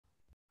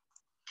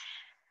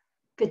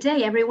Good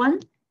day, everyone,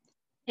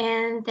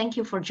 and thank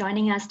you for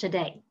joining us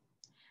today.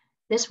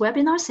 This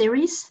webinar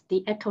series,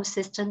 The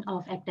Ecosystem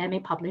of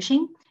Academic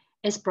Publishing,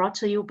 is brought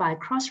to you by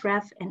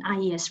Crossref and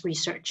IES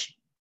Research.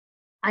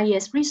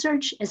 IES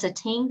Research is a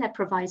team that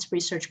provides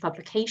research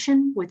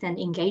publication with an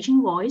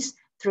engaging voice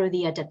through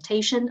the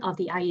adaptation of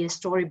the IES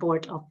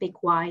storyboard of Big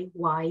Why,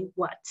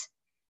 What.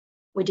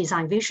 We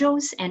design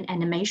visuals and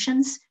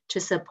animations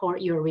to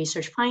support your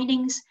research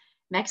findings,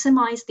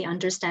 maximize the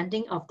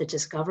understanding of the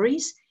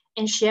discoveries,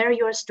 and share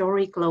your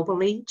story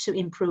globally to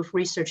improve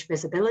research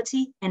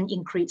visibility and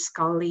increase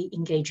scholarly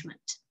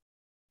engagement.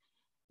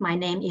 My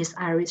name is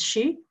Iris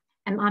Xu,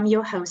 and I'm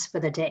your host for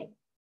the day.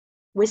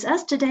 With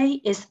us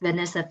today is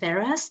Vanessa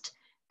Fairhurst,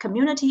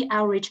 Community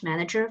Outreach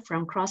Manager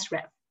from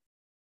Crossref.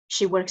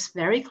 She works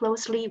very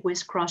closely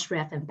with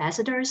Crossref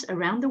ambassadors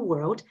around the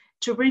world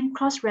to bring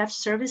Crossref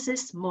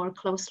services more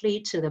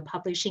closely to the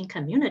publishing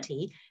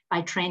community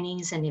by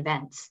trainings and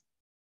events.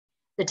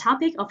 The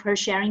topic of her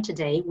sharing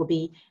today will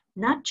be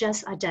not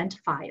just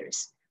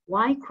identifiers,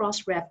 why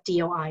Crossref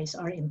DOIs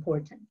are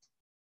important.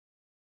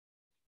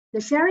 The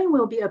sharing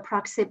will be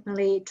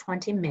approximately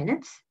 20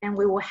 minutes, and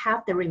we will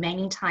have the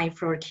remaining time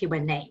for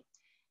Q&A.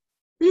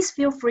 Please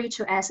feel free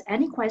to ask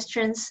any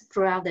questions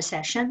throughout the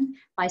session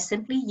by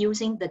simply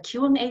using the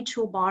Q&A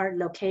toolbar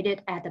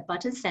located at the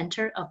bottom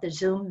center of the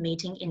Zoom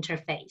meeting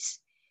interface.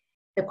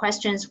 The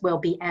questions will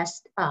be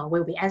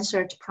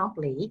answered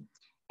promptly.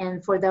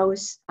 And for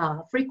those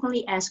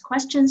frequently asked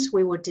questions,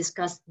 we will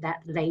discuss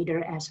that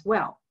later as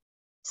well.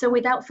 So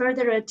without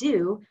further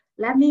ado,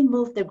 let me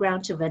move the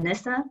ground to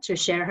Vanessa to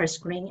share her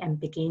screen and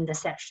begin the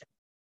session.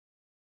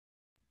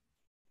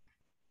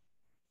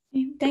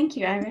 Thank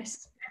you,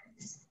 Iris.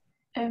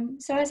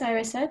 So as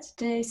Iris said,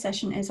 today's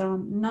session is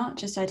on not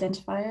just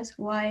identifiers,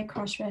 why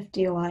Crossref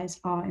DOIs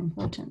are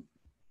important.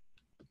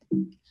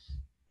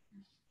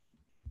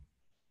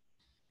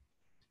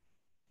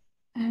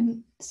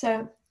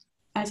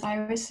 As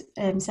Iris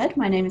said,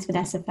 my name is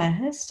Vanessa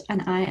Fairhurst,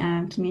 and I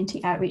am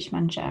Community Outreach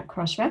Manager at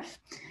Crossref.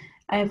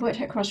 I have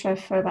worked at Crossref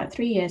for about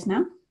 3 years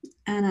now,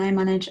 and I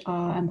manage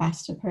our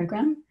ambassador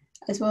program,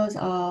 as well as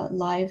our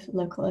live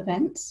local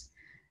events,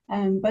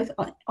 both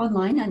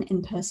online and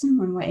in person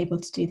when we're able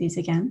to do these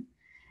again.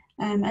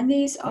 And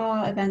these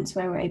are events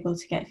where we're able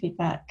to get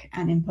feedback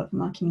and input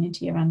from our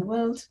community around the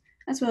world,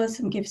 as well as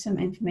give some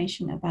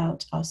information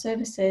about our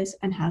services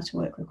and how to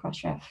work with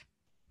Crossref.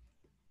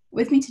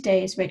 With me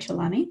today is Rachel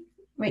Lammy.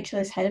 Rachel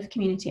is Head of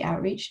Community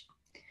Outreach.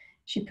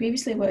 She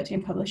previously worked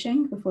in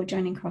publishing before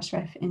joining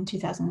Crossref in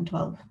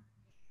 2012.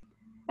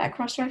 At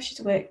Crossref,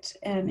 she's worked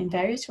in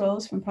various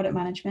roles from product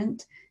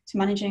management to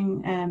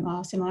managing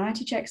our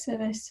similarity check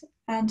service,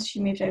 and she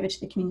moved over to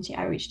the Community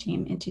Outreach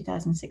team in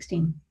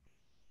 2016.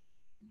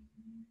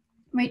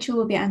 Rachel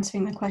will be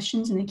answering the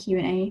questions in the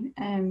Q&A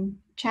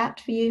chat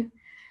for you,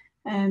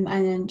 and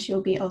then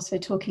she'll be also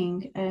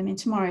talking in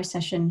tomorrow's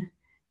session,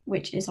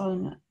 which is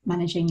on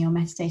managing your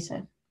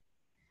metadata.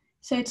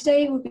 So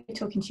today we'll be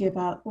talking to you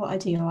about what a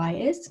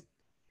DOI is,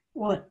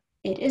 what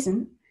it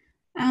isn't,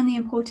 and the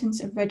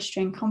importance of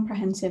registering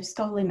comprehensive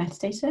scholarly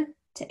metadata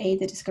to aid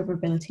the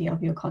discoverability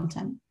of your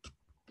content.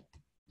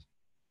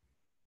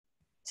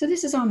 So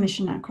this is our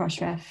mission at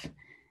Crossref.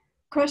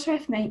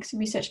 Crossref makes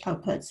research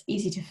outputs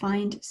easy to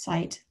find,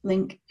 cite,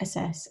 link,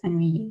 assess, and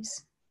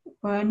reuse.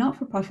 We're a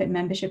not-for-profit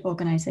membership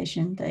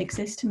organisation that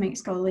exists to make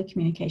scholarly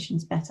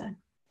communications better.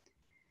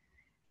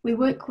 We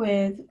work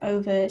with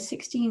over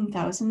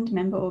 16,000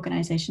 member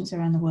organisations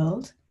around the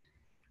world.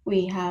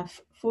 We have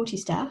 40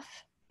 staff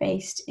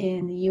based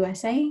in the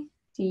USA,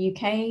 the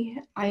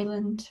UK,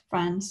 Ireland,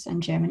 France,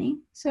 and Germany.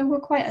 So we're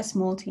quite a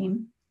small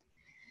team.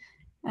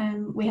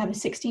 We have a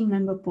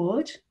 16-member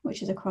board,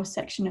 which is a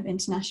cross-section of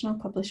international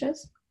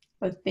publishers,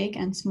 both big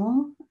and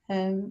small,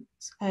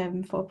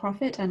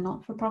 for-profit and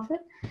not-for-profit.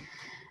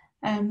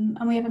 And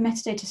we have a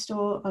metadata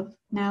store of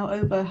now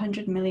over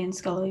 100 million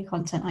scholarly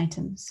content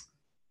items.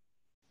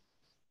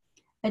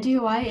 A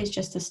DOI is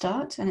just the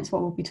start, and it's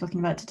what we'll be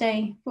talking about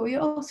today, but we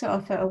also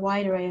offer a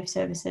wide array of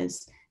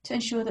services to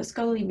ensure that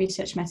scholarly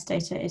research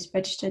metadata is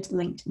registered,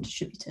 linked, and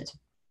distributed.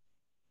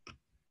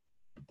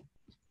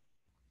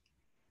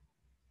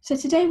 So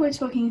today we're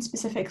talking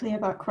specifically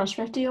about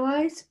Crossref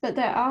DOIs, but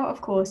there are,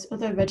 of course,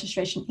 other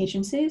registration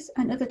agencies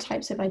and other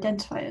types of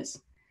identifiers.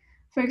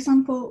 For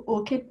example,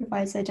 ORCID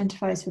provides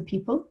identifiers for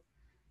people,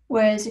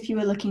 whereas if you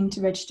were looking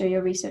to register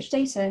your research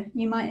data,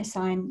 you might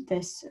assign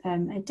this a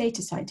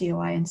DataCite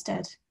DOI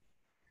instead.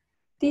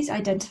 These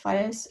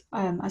identifiers,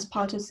 as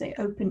part of the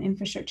open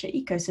infrastructure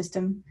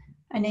ecosystem,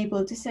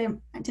 enable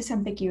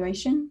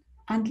disambiguation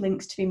and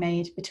links to be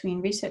made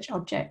between research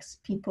objects,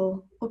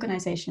 people,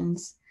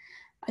 organizations,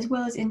 as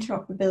well as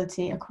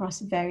interoperability across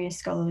various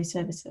scholarly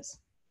services.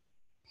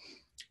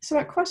 So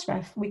at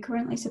Crossref, we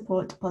currently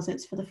support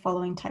deposits for the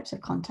following types of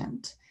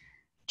content: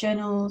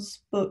 journals,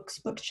 books,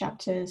 book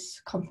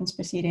chapters, conference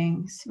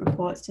proceedings,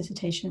 reports,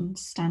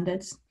 dissertations,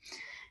 standards,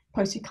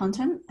 posted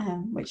content,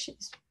 which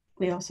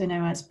we also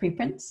know as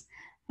preprints,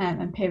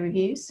 and peer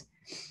reviews,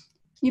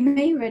 You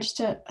may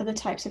register other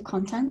types of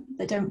content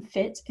that don't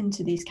fit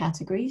into these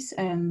categories,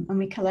 and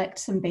we collect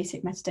some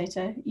basic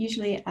metadata,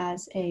 usually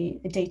as a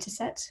data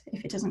set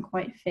if it doesn't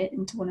quite fit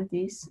into one of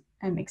these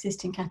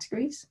existing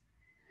categories.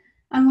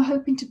 And we're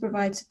hoping to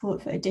provide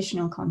support for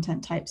additional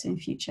content types in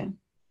future.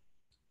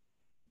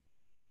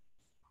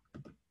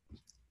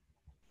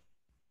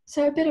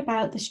 So a bit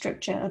about the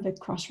structure of a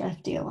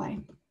Crossref DOI.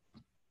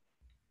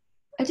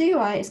 A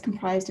DOI is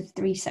comprised of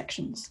 3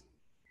 sections.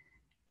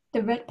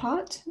 The red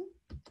part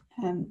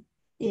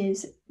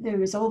is the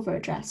resolver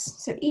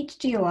address. So each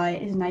DOI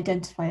is an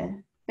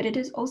identifier, but it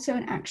is also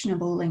an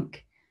actionable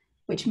link,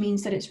 which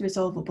means that it's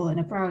resolvable in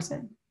a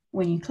browser.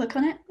 When you click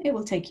on it, it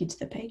will take you to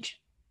the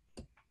page.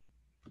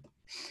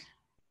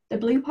 The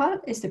blue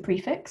part is the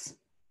prefix,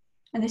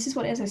 and this is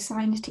what is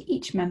assigned to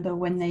each member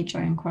when they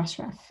join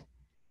Crossref,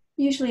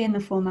 usually in the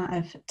format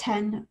of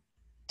 10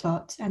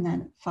 dot and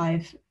then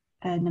 5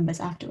 numbers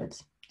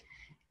afterwards.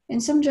 In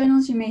some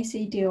journals, you may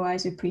see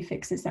DOIs with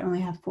prefixes that only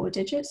have 4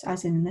 digits,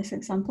 as in this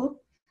example,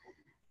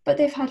 but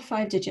they've had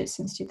 5 digits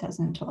since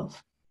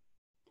 2012.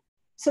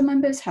 Some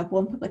members have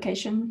 1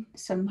 publication,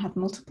 some have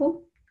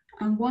multiple,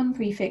 and 1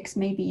 prefix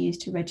may be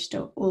used to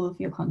register all of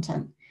your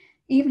content,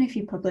 even if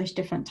you publish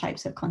different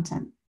types of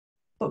content,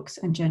 books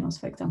and journals,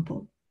 for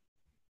example.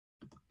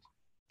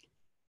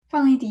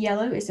 Finally, the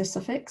yellow is the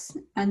suffix,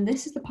 and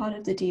this is the part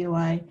of the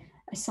DOI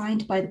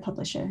assigned by the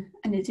publisher,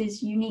 and it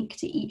is unique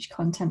to each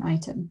content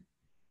item.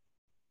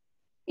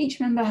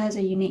 Each member has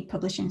a unique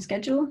publishing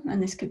schedule,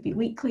 and this could be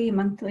weekly,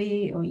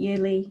 monthly, or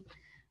yearly,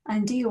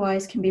 and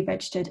DOIs can be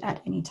registered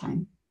at any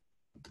time.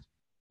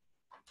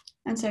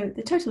 And so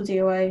the total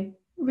DOI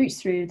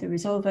routes through the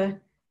resolver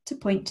to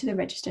point to the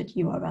registered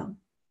URL.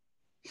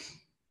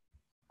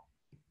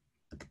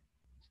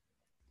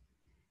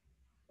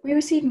 We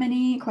received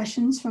many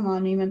questions from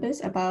our new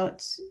members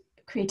about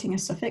creating a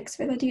suffix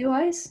for the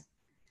DOIs.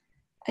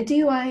 A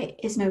DOI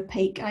is an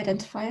opaque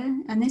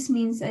identifier, and this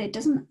means that it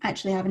doesn't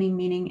actually have any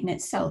meaning in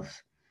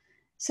itself.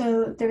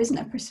 So there isn't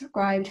a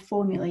prescribed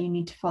formula you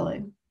need to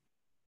follow.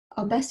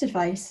 Our best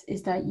advice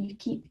is that you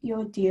keep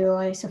your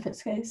DOI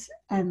suffixes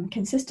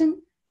consistent,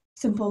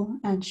 simple,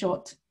 and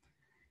short.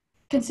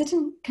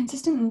 Consistent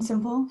and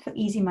simple for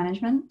easy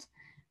management.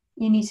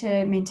 You need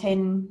to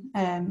maintain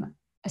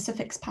a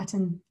suffix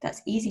pattern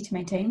that's easy to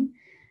maintain,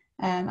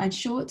 and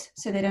short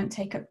so they don't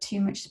take up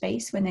too much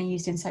space when they're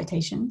used in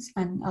citations,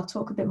 and I'll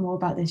talk a bit more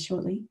about this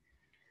shortly.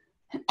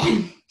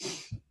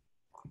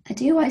 A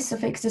DOI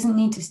suffix doesn't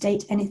need to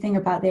state anything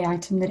about the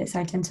item that it's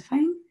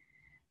identifying.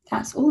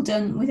 That's all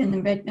done within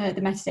the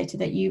metadata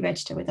that you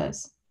register with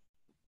us.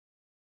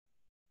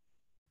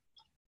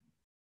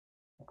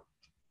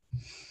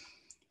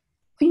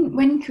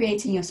 When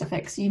creating your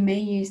suffix, you may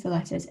use the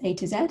letters A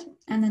to Z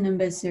and the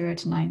numbers 0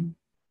 to 9.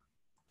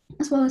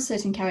 As well as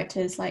certain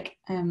characters like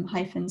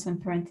hyphens and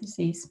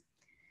parentheses.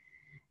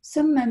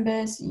 Some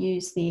members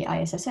use the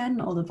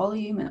ISSN or the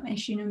volume and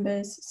issue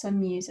numbers.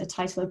 Some use a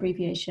title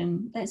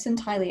abbreviation. That's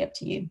entirely up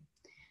to you.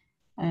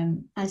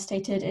 As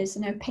stated, it's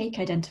an opaque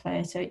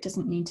identifier, so it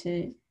doesn't need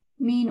to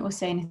mean or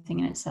say anything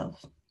in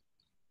itself.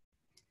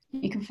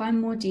 You can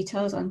find more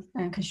details on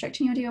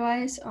constructing your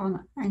DOIs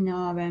in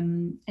our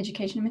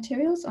educational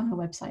materials on our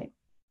website.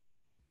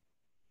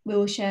 We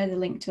will share the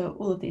link to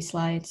all of these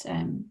slides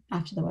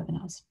after the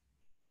webinars.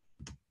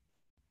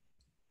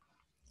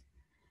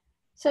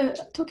 So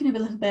talking a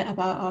little bit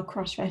about our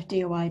Crossref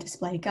DOI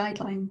display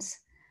guidelines.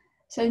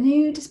 So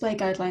new display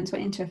guidelines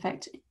went into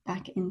effect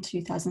back in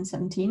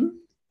 2017,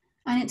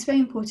 and it's very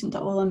important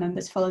that all our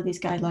members follow these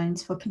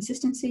guidelines for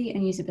consistency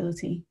and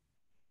usability.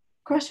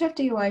 Crossref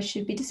DOI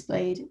should be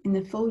displayed in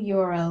the full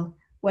URL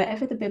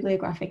wherever the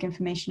bibliographic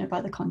information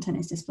about the content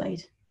is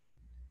displayed.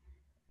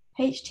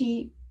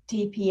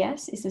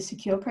 HTTPS is the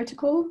secure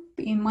protocol,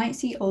 but you might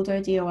see older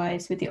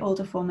DOIs with the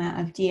older format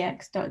of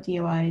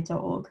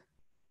dx.doi.org.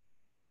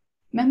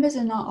 Members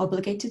are not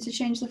obligated to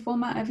change the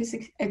format of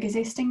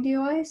existing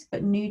DOIs,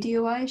 but new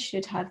DOIs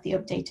should have the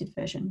updated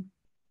version.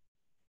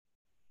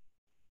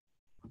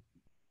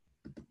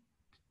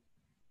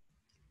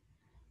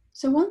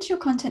 So once your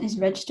content is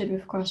registered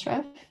with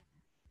Crossref,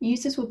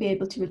 users will be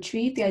able to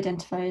retrieve the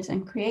identifiers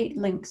and create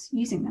links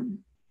using them.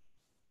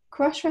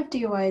 Crossref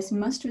DOIs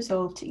must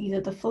resolve to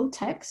either the full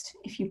text,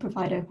 if you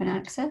provide open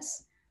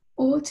access,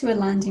 or to a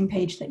landing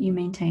page that you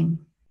maintain.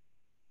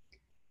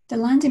 The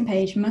landing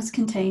page must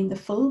contain the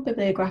full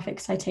bibliographic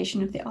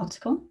citation of the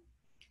article,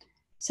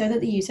 so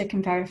that the user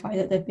can verify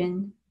that they've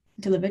been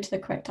delivered to the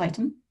correct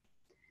item.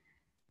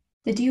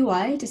 The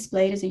DOI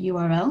displayed as a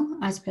URL,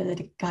 as per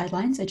the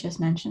guidelines I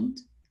just mentioned,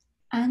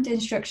 and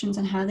instructions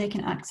on how they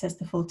can access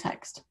the full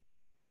text.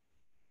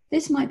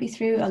 This might be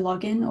through a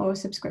login or a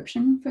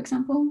subscription, for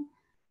example.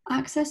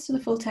 Access to the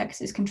full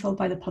text is controlled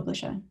by the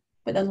publisher,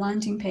 but the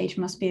landing page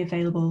must be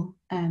available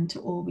to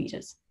all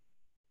readers.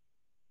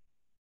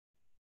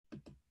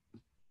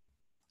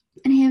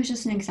 And here's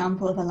just an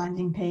example of a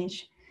landing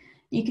page.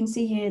 You can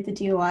see here the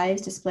DOI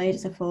is displayed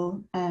as a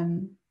full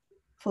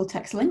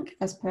text link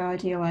as per our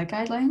DOI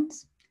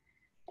guidelines.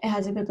 It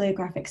has a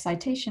bibliographic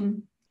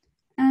citation,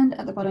 And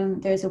at the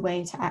bottom, there's a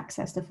way to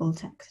access the full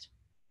text.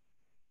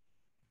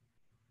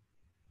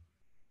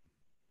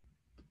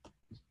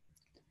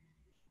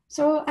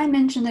 So I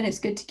mentioned that it's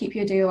good to keep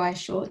your DOI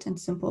short and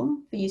simple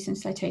for use in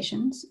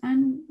citations,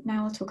 and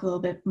now I'll talk a little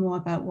bit more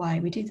about why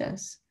we do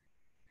this.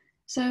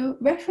 So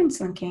reference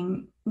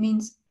linking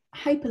means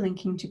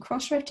hyperlinking to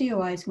Crossref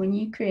DOIs when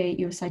you create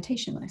your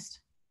citation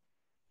list.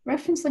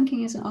 Reference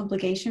linking is an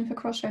obligation for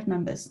Crossref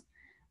members,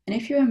 and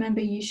if you're a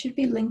member, you should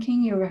be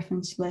linking your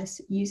reference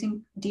list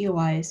using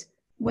DOIs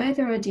where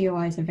there are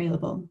DOIs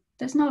available.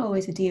 There's not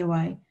always a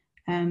DOI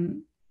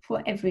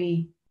for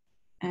every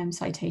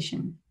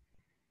citation.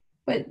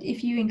 But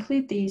if you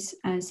include these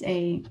as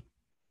a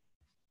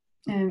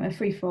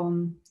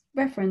free-form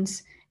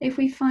reference, if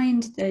we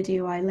find the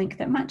DOI link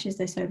that matches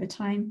this over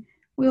time,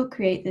 we'll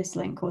create this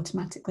link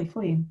automatically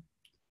for you.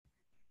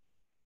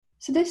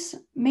 So this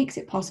makes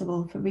it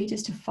possible for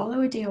readers to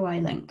follow a DOI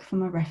link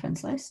from a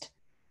reference list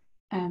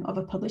of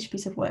a published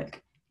piece of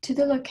work to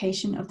the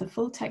location of the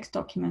full text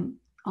document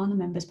on the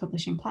member's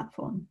publishing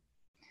platform.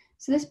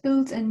 So this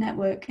builds a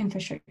network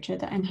infrastructure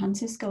that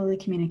enhances scholarly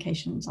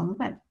communications on the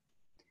web.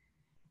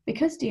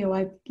 Because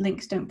DOI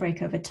links don't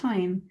break over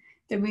time,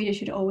 the reader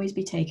should always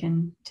be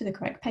taken to the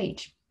correct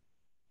page.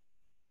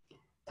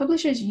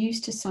 Publishers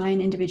used to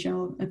sign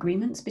individual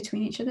agreements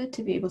between each other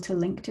to be able to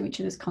link to each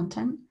other's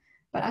content,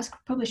 but as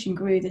publishing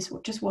grew, this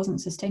just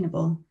wasn't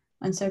sustainable,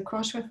 and so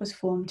Crossref was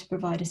formed to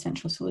provide a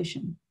central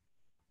solution.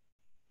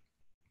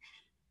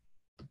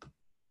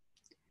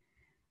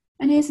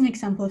 And here's an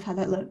example of how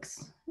that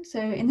looks. So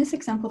in this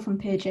example from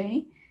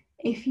PeerJ,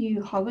 if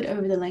you hovered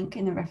over the link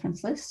in the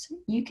reference list,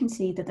 you can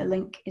see that the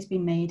link is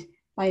being made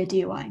by a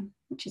DOI,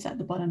 which is at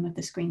the bottom of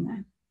the screen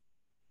there.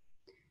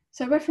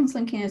 So reference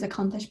linking is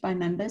accomplished by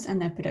members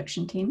and their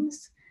production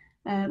teams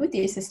with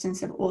the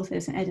assistance of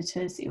authors and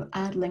editors who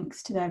add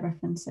links to their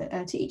references,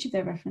 to each of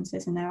their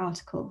references in their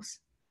articles.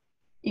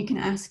 You can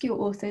ask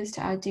your authors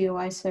to add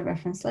DOIs to their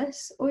reference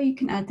lists, or you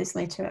can add this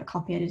later at a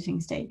copy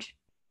editing stage.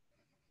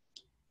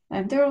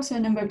 There are also a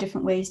number of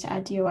different ways to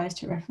add DOIs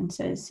to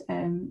references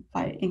in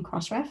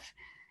Crossref,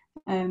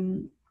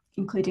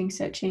 including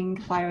searching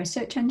via a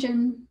search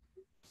engine,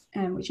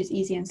 which is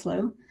easy and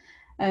slow.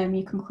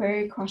 You can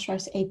query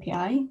Crossref's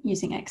API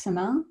using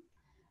XML,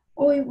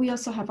 or we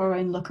also have our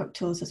own lookup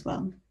tools as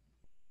well.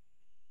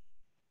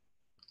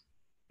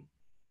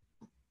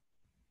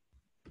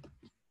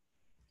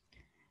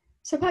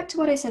 So back to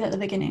what I said at the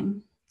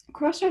beginning,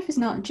 Crossref is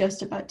not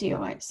just about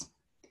DOIs.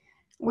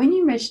 When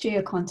you register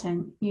your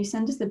content, you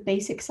send us the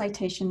basic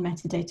citation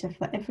metadata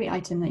for every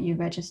item that you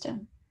register.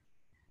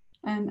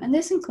 And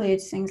this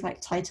includes things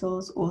like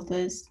titles,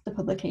 authors, the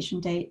publication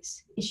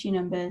dates, issue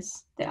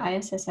numbers, the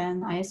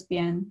ISSN,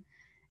 ISBN,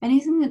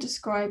 anything that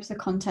describes the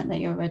content that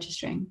you're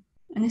registering.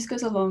 And this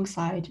goes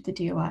alongside the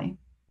DOI.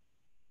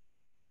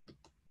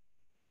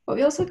 But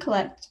we also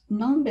collect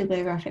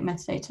non-bibliographic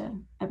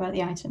metadata about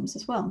the items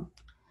as well.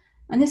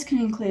 And this can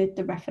include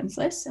the reference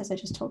list, as I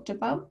just talked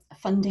about,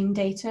 funding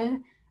data,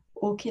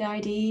 ORCID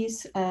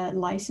IDs,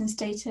 license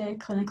data,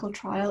 clinical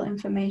trial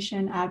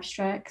information,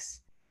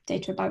 abstracts,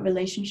 data about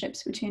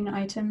relationships between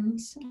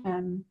items,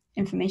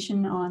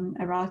 information on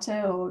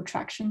errata or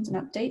retractions and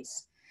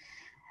updates.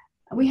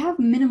 We have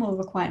minimal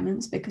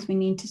requirements because we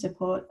need to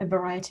support a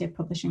variety of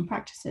publishing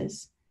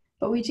practices,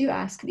 but we do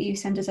ask that you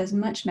send us as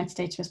much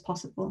metadata as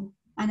possible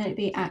and that it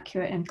be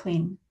accurate and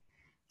clean.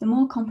 The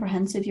more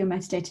comprehensive your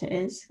metadata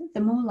is,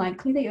 the more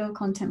likely that your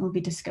content will be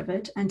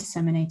discovered and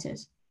disseminated.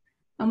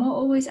 And we're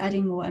always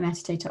adding more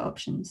metadata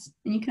options,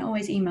 and you can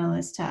always email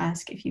us to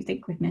ask if you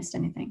think we've missed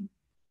anything.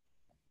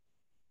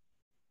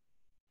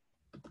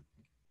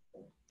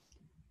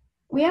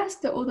 We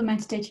ask that all the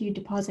metadata you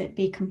deposit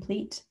be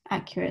complete,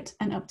 accurate,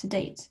 and up to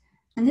date.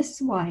 And this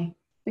is why,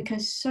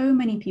 because so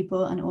many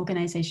people and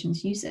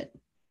organizations use it.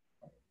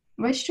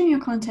 Registering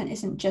your content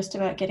isn't just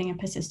about getting a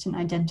persistent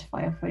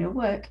identifier for your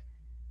work.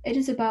 It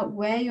is about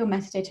where your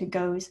metadata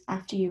goes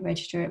after you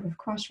register it with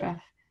Crossref,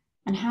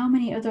 and how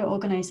many other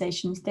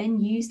organizations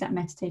then use that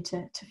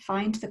metadata to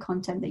find the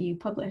content that you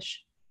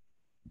publish.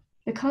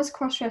 Because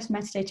Crossref's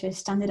metadata is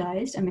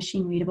standardized and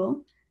machine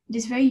readable, it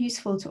is very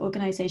useful to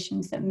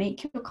organizations that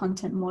make your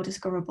content more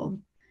discoverable.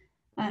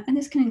 And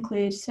this can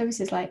include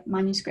services like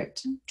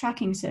manuscript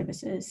tracking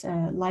services,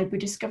 library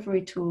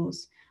discovery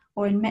tools,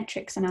 or in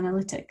metrics and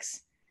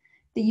analytics.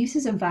 The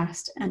uses are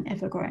vast and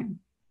ever growing.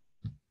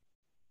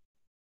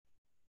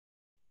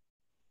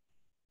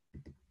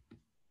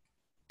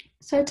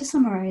 So to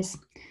summarize,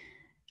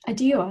 a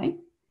DOI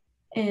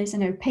is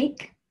an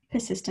opaque,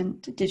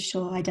 persistent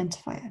digital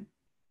identifier.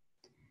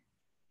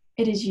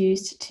 It is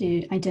used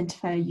to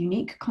identify a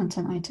unique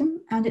content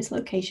item and its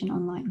location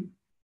online.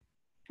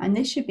 And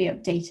this should be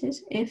updated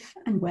if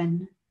and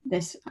when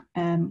this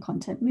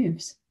content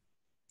moves.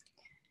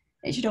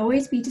 It should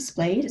always be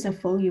displayed as a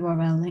full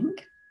URL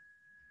link.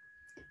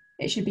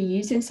 It should be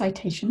used in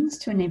citations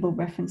to enable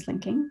reference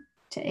linking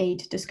to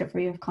aid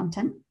discovery of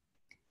content.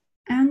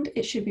 And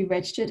it should be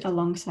registered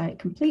alongside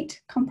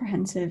complete,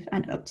 comprehensive,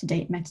 and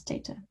up-to-date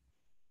metadata.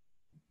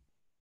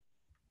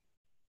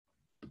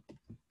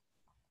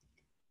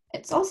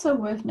 It's also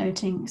worth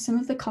noting some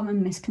of the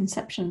common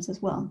misconceptions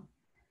as well.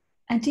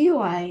 A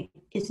DOI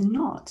is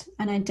not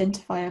an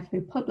identifier of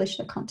who published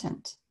the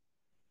content.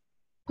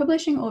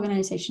 Publishing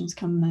organizations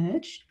can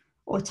merge,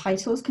 or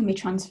titles can be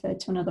transferred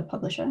to another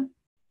publisher.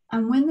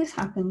 And when this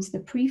happens, the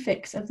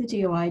prefix of the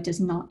DOI does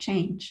not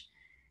change.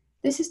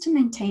 This is to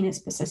maintain its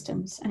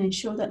persistence and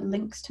ensure that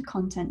links to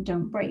content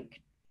don't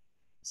break.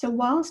 So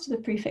whilst the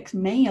prefix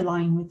may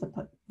align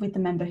with the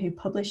member who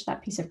published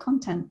that piece of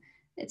content,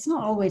 it's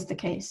not always the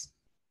case.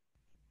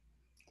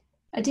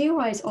 A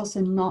DOI is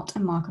also not a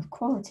mark of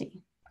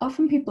quality.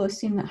 Often people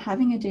assume that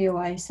having a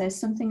DOI says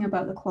something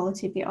about the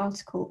quality of the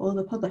article or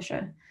the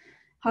publisher.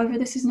 However,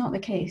 this is not the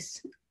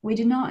case. We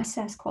do not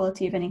assess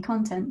quality of any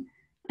content,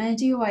 and a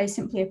DOI is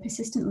simply a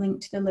persistent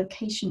link to the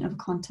location of a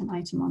content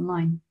item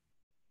online.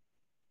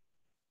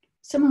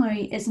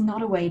 Similarly, it's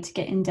not a way to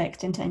get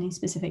indexed into any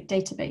specific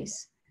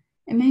database.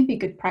 It may be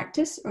good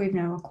practice or even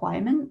a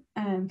requirement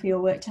for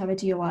your work to have a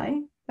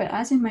DOI, but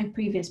as in my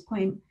previous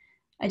point,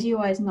 a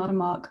DOI is not a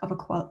mark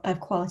of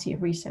quality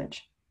of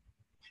research.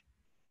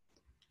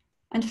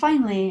 And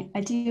finally,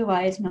 a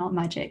DOI is not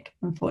magic,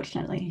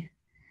 unfortunately.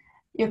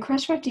 Your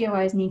Crossref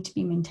DOIs need to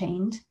be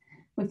maintained,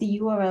 with the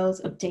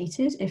URLs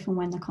updated if and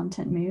when the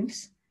content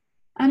moves,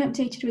 and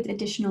updated with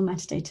additional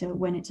metadata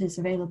when it is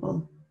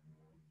available.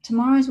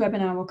 Tomorrow's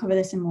webinar will cover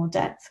this in more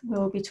depth.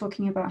 We'll be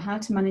talking about how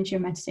to manage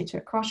your metadata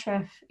at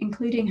Crossref,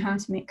 including how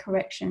to make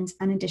corrections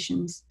and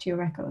additions to your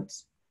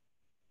records.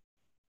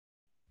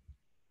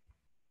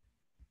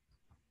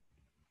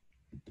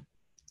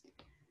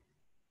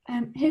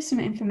 Here's some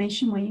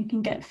information where you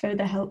can get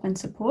further help and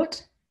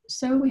support.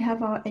 So we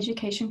have our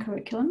education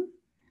curriculum,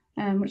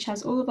 which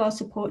has all of our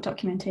support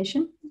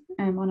documentation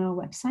on our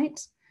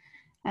website.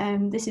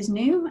 This is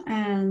new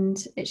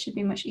and it should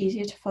be much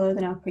easier to follow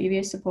than our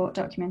previous support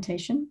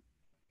documentation.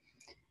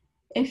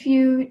 If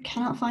you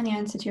cannot find the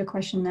answer to your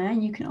question there,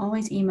 you can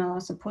always email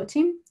our support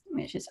team,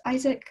 which is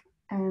Isaac,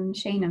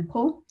 Shane and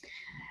Paul,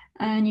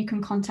 and you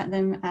can contact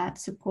them at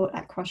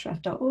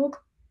support@crossref.org.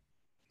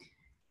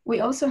 We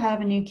also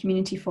have a new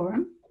community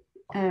forum,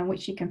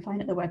 which you can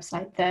find at the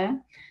website there.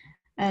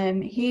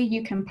 Here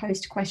you can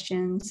post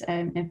questions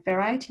in a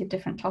variety of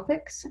different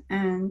topics,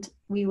 and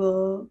we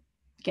will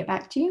get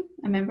back to you.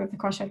 A member of the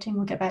Crossref team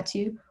will get back to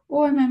you,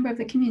 or a member of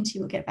the community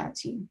will get back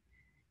to you.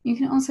 You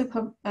can also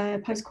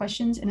post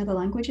questions in other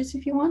languages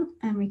if you want,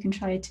 and we can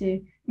try to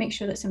make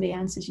sure that somebody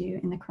answers you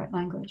in the correct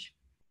language.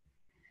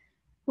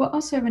 We're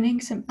also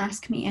running some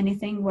Ask Me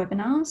Anything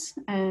webinars,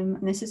 and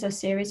this is a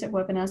series of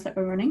webinars that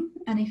we're running.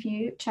 And if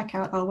you check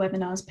out our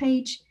webinars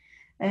page,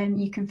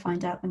 you can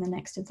find out when the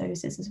next of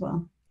those is as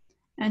well.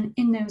 And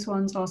in those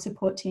ones, our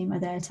support team are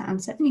there to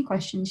answer any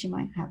questions you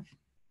might have.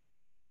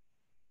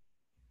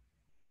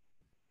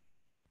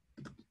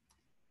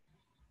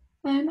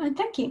 And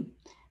thank you.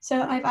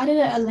 So I've added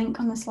a link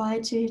on the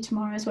slide to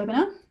tomorrow's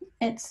webinar.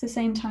 It's the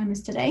same time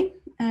as today,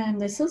 and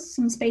there's still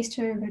some space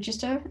to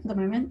register at the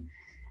moment.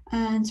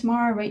 And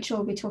tomorrow, Rachel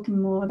will be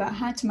talking more about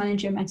how to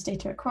manage your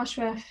metadata at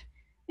Crossref,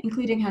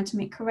 including how to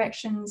make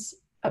corrections,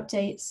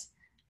 updates,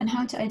 and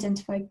how to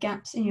identify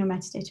gaps in your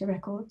metadata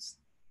records.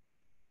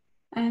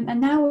 And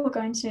now we're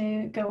going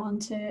to go on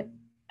to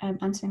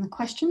answering the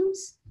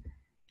questions.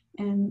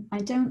 I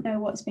don't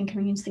know what's been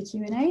coming into the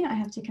Q&A, I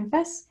have to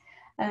confess,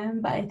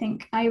 but I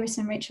think Iris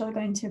and Rachel are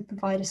going to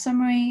provide a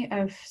summary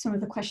of some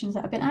of the questions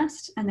that have been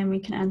asked, and then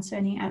we can answer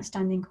any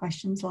outstanding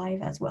questions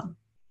live as well.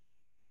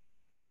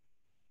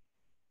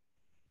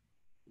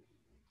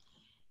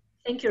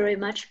 Thank you very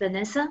much,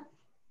 Vanessa,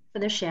 for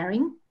the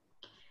sharing.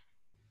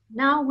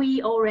 Now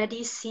we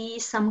already see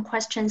some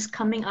questions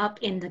coming up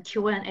in the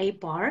Q&A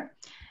bar.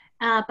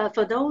 But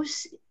for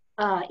those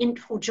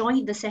who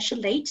joined the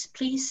session late,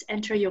 please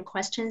enter your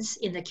questions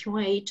in the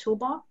Q&A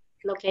toolbar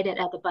located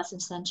at the bottom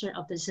center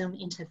of the Zoom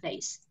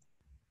interface.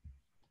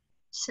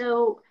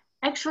 So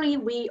actually,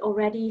 we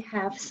already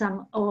have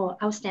some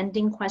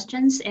outstanding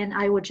questions, and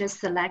I will just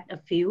select a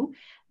few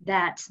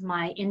that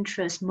might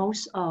interest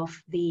most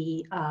of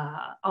the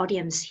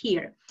audience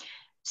here.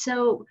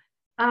 So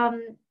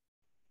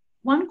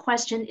one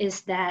question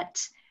is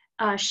that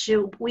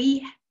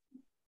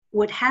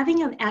would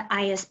having an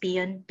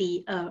ISBN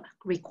be a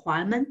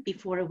requirement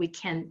before we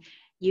can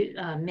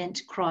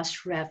mint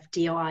Crossref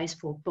DOIs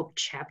for book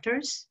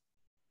chapters?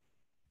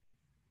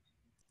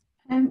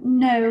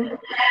 No, I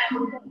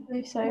don't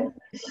believe so.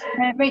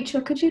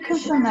 Rachel, could you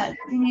confirm that?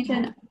 Do you need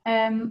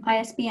an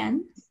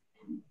ISBN?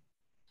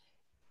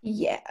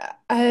 Yeah,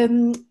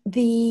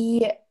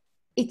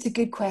 it's a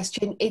good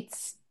question.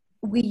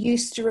 We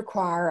used to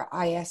require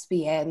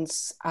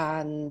ISBNs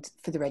and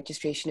for the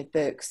registration of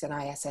books and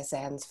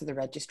ISSNs for the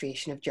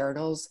registration of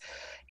journals.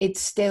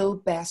 It's still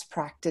best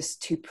practice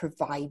to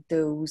provide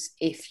those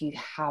if you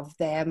have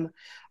them,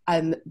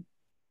 and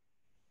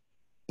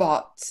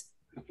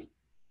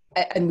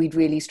we'd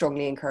really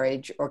strongly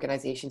encourage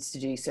organisations to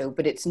do so,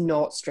 but it's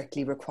not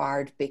strictly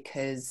required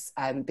because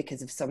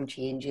of some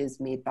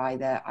changes made by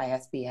the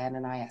ISBN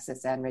and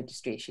ISSN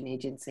registration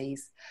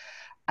agencies.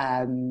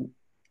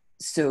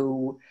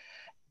 So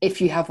if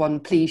you have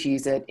one, please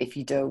use it. If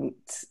you don't,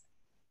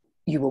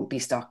 you won't be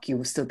stuck. You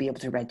will still be able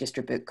to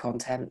register book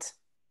content.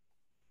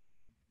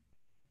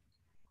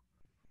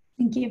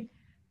 Thank you.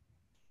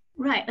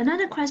 Right.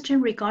 Another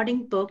question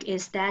regarding book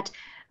is that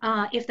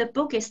if the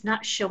book is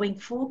not showing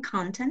full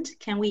content,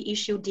 can we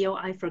issue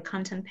DOI for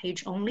content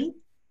page only?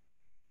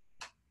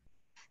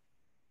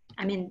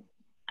 I mean,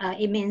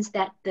 it means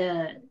that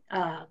the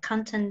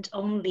content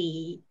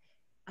only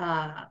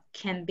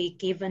can be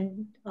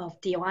given of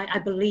DOI. I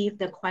believe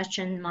the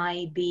question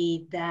might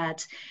be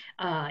that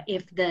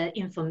if the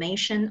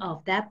information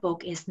of that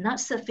book is not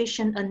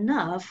sufficient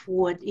enough,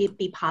 would it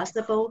be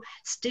possible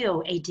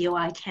still a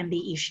DOI can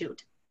be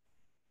issued?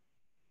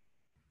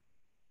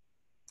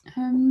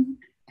 I'm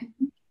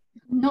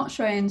not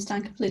sure I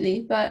understand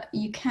completely, but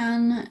you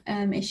can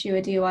issue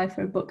a DOI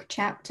for a book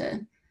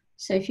chapter.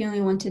 So if you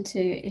only wanted to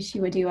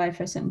issue a DOI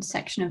for a certain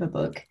section of a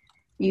book,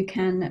 you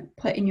can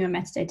put in your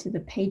metadata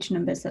the page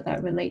numbers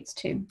that relates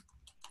to.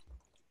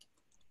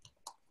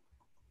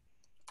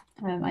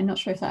 I'm not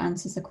sure if that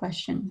answers the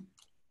question.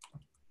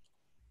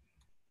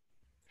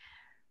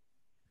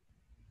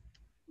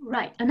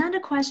 Right.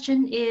 Another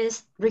question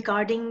is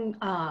regarding,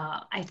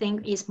 I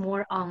think is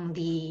more on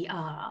the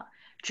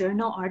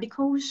journal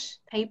articles,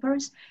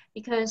 papers,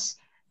 because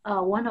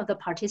one of the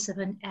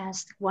participants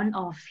asked one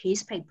of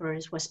his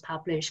papers was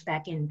published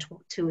back in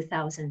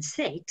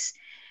 2006,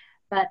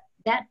 but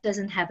that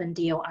doesn't have a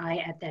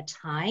DOI at that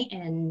time.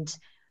 And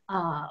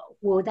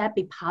will that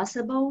be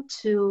possible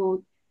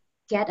to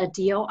get a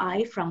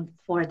DOI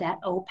for that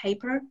old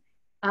paper?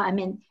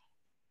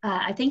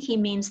 I think he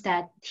means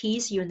that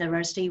his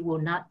university will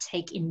not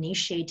take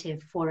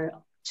initiative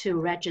to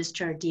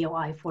register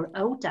DOI for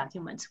old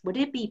documents. Would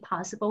it be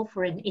possible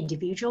for an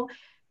individual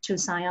to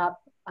sign up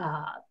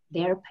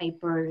their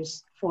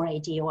papers for a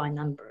DOI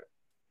number?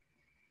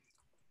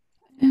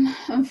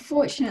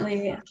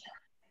 Unfortunately,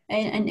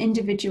 an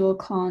individual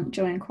can't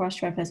join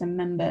Crossref as a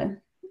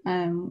member.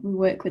 We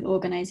work with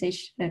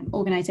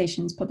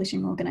organizations,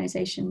 publishing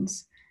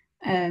organizations,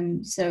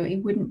 so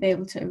it wouldn't be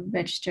able to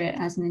register it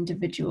as an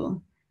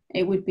individual.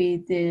 It would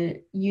be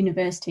the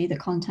university, the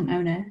content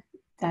owner,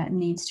 that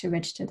needs to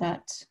register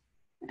that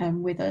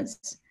with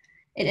us.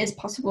 It is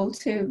possible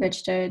to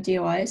register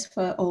DOIs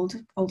for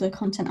older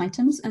content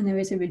items, and there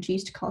is a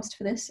reduced cost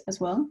for this as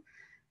well.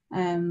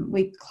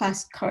 We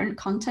class current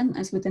content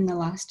as within the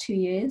last 2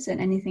 years, and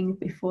anything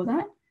before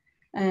that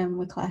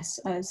we class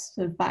as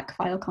sort of back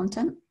file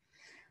content.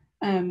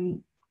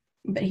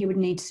 But he would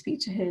need to speak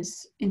to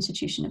his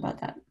institution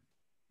about that.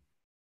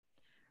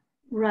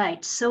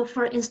 Right. So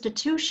for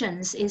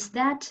institutions, is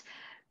that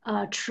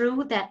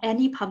true that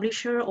any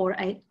publisher or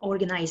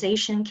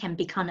organization can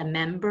become a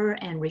member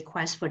and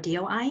request for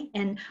DOI?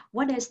 And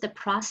what is the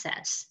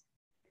process?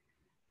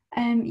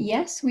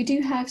 Yes, we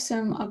do have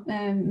some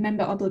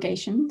member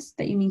obligations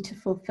that you need to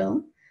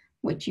fulfill,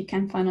 which you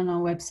can find on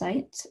our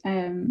website.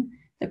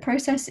 The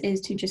process is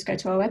to just go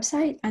to our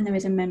website, and there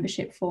is a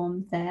membership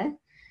form there.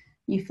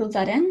 You fill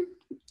that in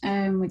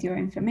with your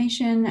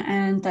information,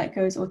 and that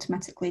goes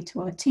automatically to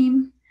our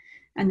team,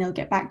 and they'll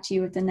get back to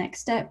you with the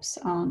next steps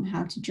on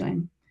how to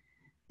join.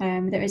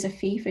 There is a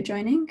fee for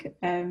joining,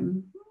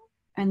 and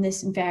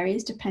this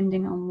varies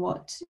depending on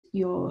what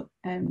your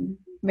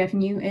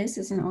revenue is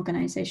as an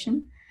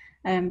organization.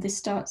 This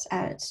starts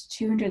at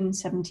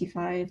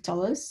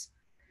 $275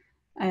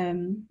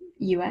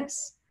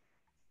 US,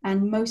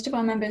 and most of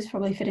our members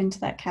probably fit into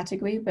that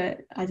category,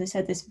 but as I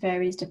said, this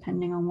varies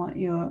depending on what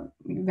your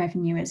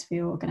revenue is for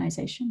your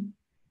organization.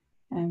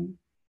 And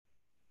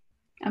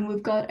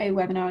we've got a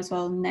webinar as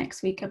well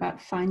next week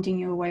about finding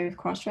your way with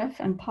Crossref,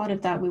 and part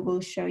of that we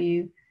will show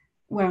you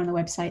where on the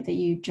website that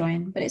you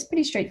join, but it's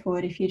pretty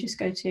straightforward. If you just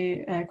go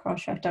to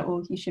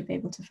crossref.org, you should be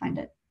able to find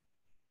it.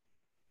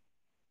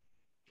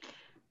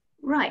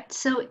 Right,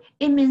 so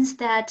it means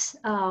that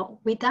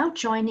without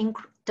joining,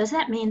 does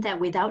that mean that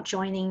without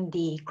joining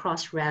the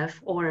Crossref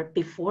or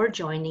before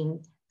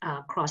joining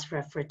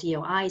Crossref for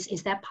DOIs,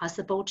 is that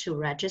possible to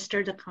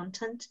register the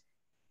content?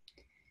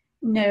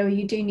 No,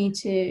 you do need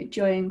to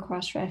join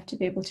Crossref to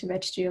be able to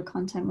register your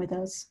content with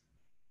us,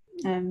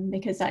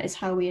 because that is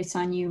how we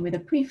assign you with a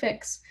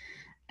prefix.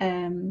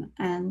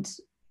 And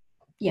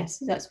yes,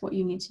 that's what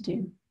you need to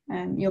do.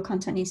 Your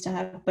content needs to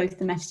have both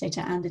the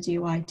metadata and the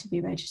DOI to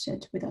be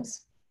registered with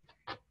us.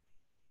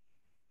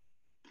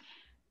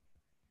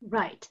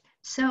 Right.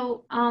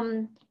 So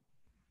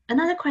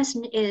another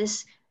question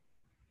is,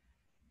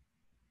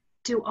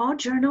 do all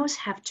journals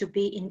have to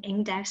be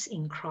indexed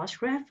in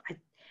Crossref?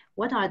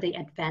 What are the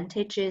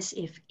advantages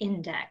if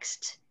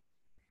indexed?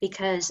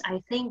 Because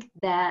I think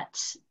that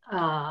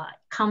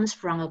comes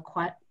from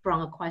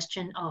a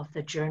question of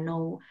the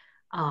journal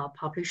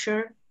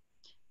publisher.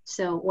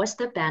 So what's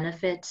the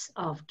benefits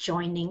of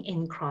joining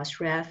in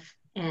Crossref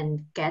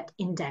and get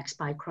indexed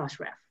by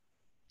Crossref?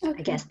 Okay.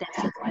 I guess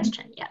that's the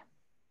question, yeah.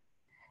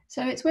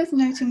 So it's worth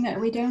noting that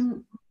we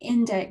don't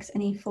index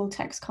any full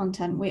text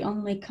content. We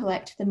only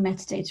collect the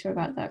metadata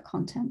about that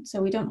content. So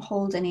we don't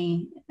hold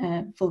any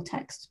full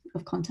text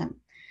of content.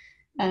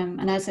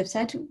 And as I've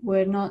said,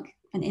 we're not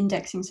an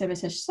indexing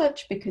service as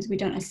such because we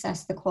don't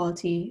assess the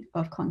quality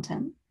of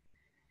content.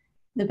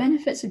 The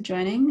benefits of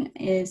joining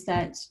is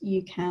that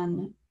you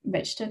can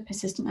register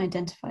persistent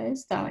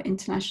identifiers that are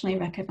internationally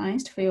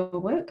recognized for your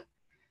work.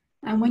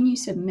 And when you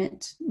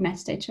submit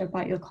metadata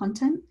about your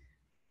content,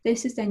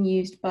 this is then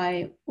used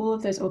by all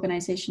of those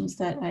organizations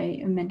that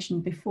I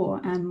mentioned before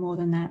and more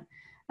than that.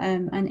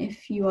 And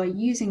if you are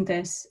using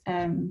this,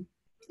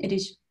 it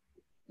is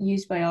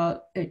used by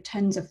our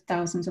tens of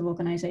thousands of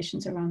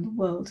organizations around the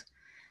world.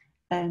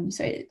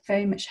 So it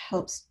very much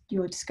helps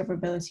your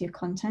discoverability of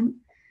content.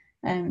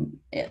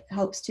 It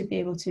helps to be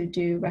able to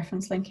do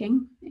reference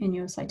linking in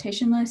your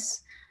citation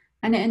lists,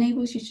 and it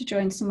enables you to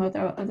join some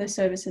other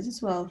services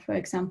as well. For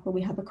example,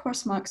 we have a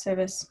Crossmark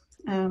service,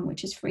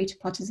 which is free to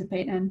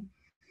participate in.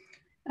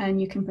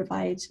 And you can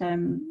provide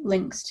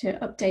links to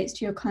updates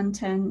to your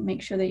content,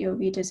 make sure that your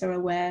readers are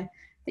aware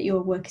that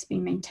your work is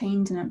being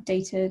maintained and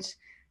updated.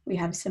 We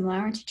have a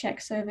similarity check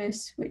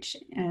service, which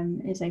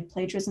is a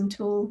plagiarism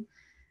tool.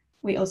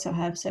 We also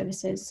have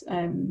services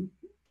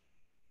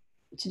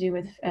to do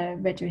with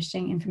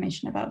registering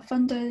information about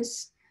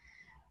funders.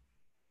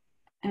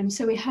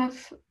 So we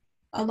have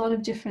a lot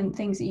of different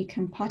things that you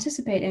can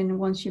participate in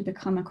once you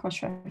become a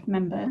Crossref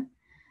member.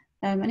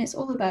 And it's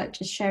all about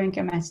just sharing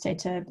your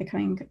metadata,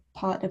 becoming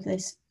part of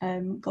this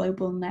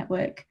global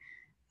network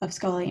of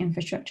scholarly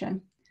infrastructure,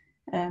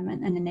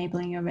 and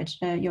enabling your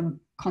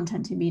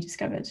content to be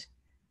discovered.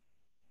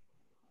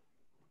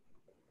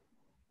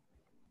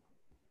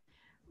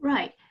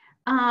 Right.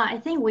 I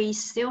think we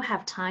still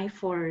have time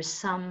for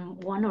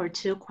one or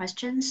two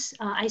questions.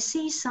 I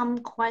see some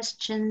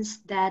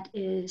questions that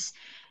is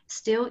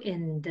still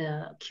in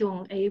the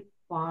Q&A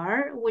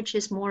bar, which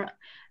is more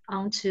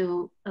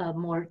onto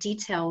more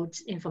detailed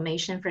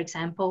information. For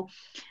example,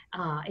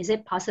 is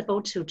it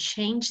possible to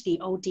change the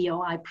old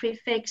DOI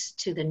prefix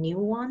to the new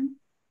one?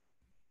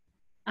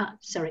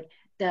 Sorry,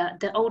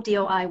 the old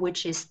DOI,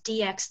 which is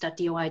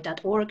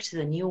dx.doi.org, to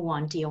the new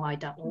one,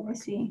 doi.org. I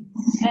see.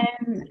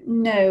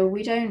 No,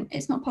 we don't.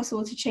 It's not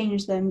possible to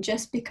change them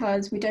just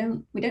because we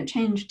don't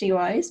change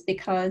DOIs,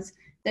 because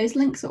those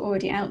links are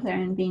already out there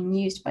and being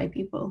used by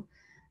people.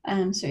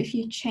 So if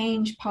you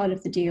change part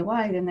of the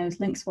DOI, then those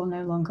links will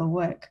no longer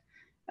work.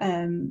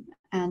 And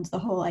the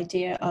whole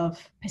idea of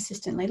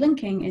persistently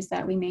linking is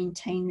that we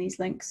maintain these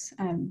links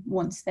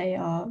once they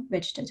are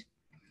registered.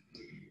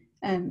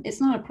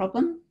 It's not a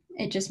problem.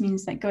 It just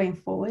means that going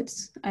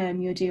forwards,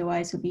 your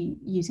DOIs will be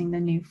using the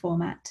new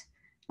format.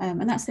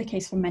 And that's the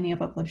case for many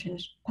of our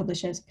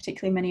publishers,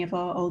 particularly many of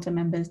our older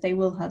members. They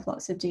will have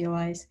lots of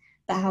DOIs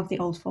that have the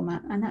old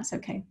format, and that's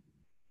okay.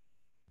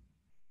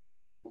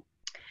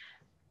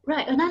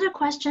 Right, another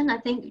question I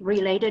think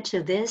related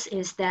to this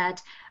is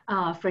that,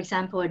 for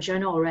example, a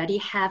journal already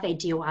have a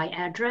DOI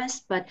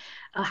address, but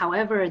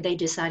however, they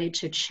decided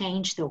to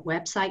change the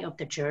website of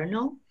the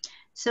journal.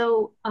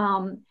 So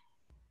are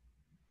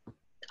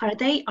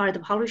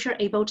the publisher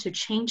able to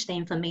change the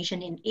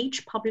information in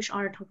each published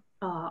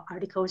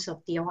articles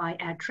of DOI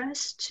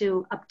address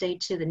to update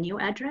to the new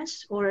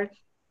address, or?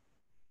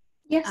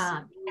 Yes,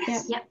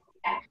 yeah.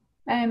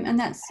 And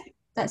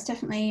that's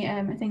definitely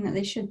a thing that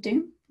they should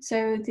do.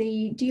 So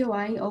the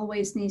DOI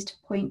always needs to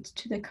point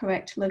to the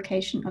correct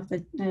location of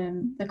the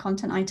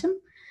content item,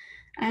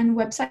 and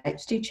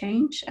websites do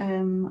change.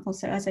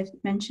 Also, as I've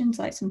mentioned,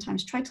 like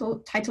sometimes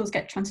titles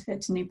get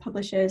transferred to new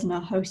publishers and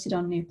are hosted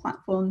on new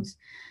platforms.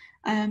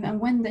 And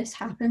when this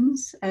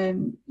happens,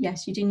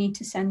 yes, you do need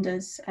to send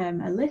us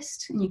a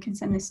list, and you can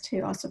send this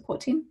to our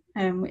support team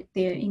with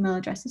the email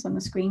addresses on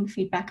the screen,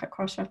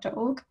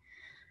 feedback@crossref.org.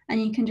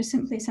 And you can just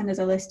simply send us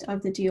a list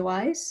of the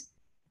DOIs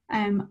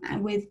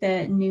with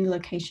the new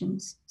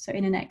locations. So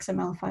in an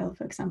XML file,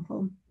 for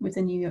example, with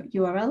the new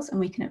URLs, and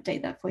we can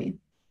update that for you.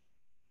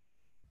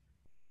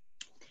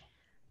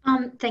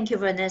 Thank you,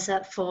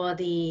 Vanessa, for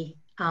the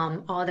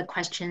all the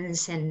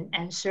questions and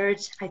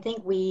answers. I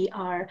think we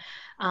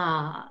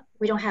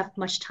don't have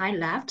much time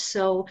left.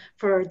 So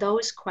for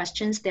those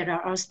questions that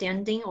are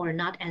outstanding or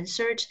not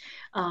answered,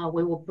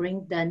 we will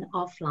bring them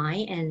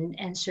offline and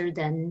answer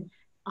them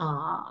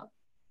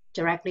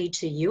directly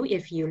to you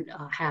if you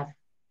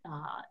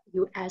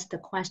you ask the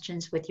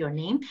questions with your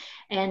name.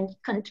 And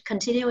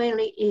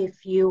continually,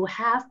 if you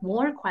have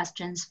more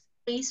questions,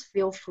 please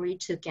feel free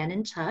to get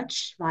in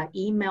touch by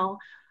email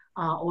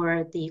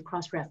or the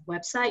Crossref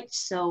website,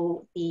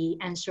 so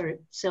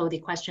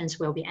the questions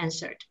will be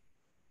answered.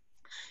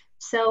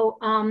 So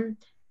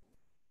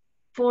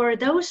for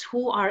those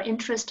who are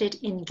interested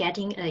in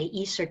getting an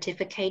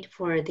e-certificate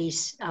for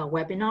these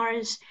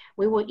webinars,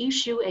 we will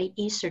issue an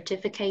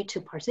e-certificate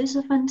to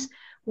participants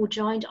who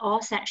joined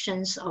all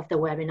sections of the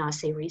webinar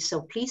series.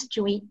 So please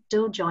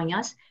do join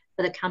us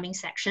for the coming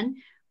section,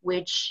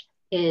 which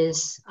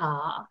is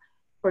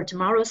for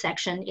tomorrow's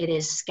section. It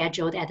is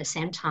scheduled at the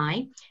same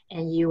time,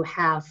 and you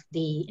have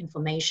the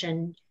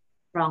information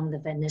from the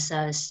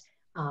Vanessa's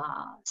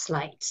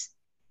slides.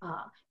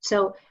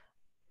 So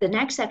the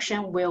next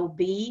section will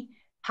be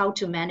how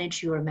to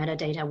manage your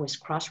metadata with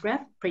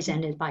Crossref,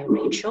 presented by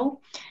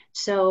Rachel.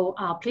 So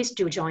please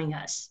do join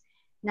us.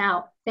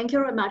 Now, thank you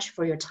very much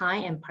for your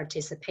time and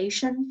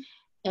participation.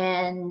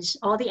 and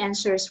all the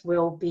answers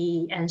will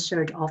be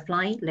answered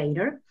offline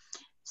later.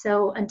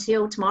 So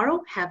until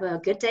tomorrow, have a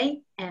good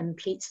day and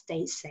please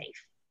stay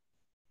safe.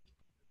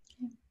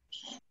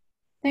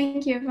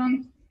 Thank you,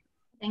 everyone.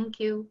 Thank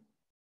you.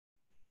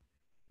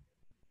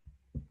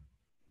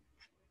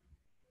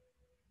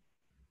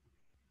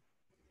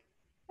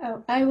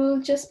 Oh, I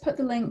will just put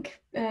the link,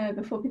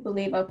 before people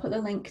leave, I'll put the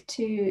link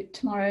to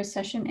tomorrow's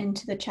session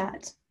into the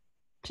chat,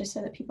 just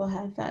so that people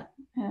have that.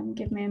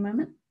 Give me a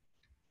moment.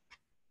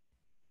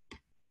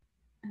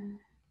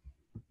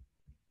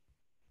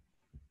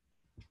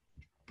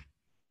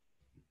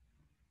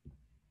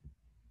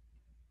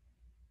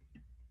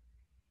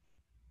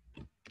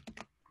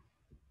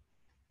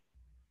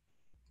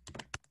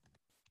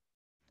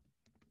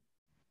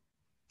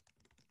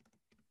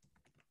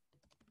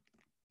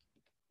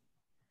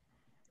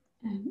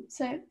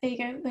 So there you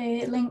go,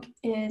 the link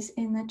is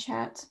in the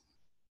chat.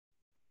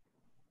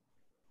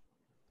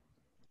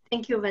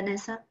 Thank you,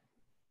 Vanessa.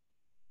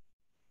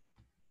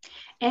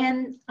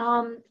 And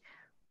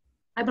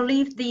I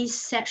believe this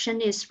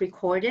session is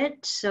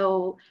recorded,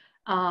 so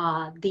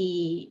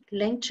the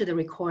link to the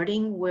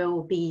recording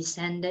will be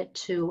sent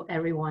to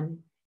everyone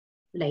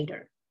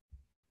later.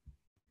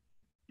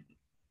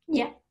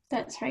 Yeah,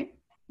 that's right.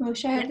 We'll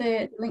share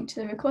the link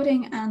to the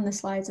recording and the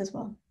slides as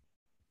well.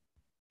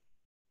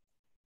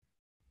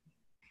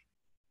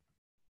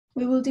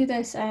 We will do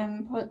this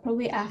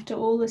probably after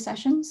all the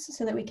sessions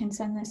so that we can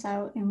send this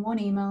out in one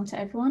email to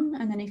everyone.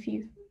 And then if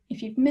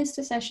you've missed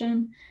a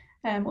session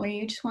or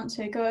you just want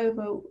to go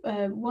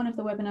over one of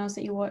the webinars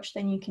that you watched,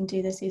 then you can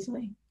do this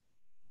easily.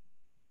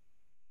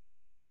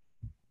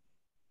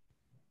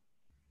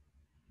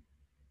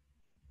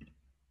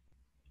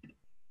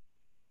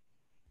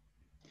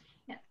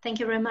 Yeah, thank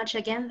you very much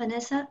again,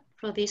 Vanessa,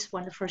 for this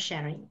wonderful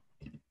sharing.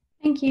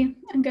 Thank you.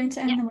 I'm going to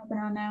end the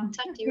webinar now.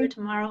 Talk to you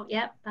tomorrow.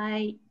 Yeah,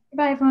 bye.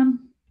 Bye,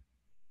 everyone.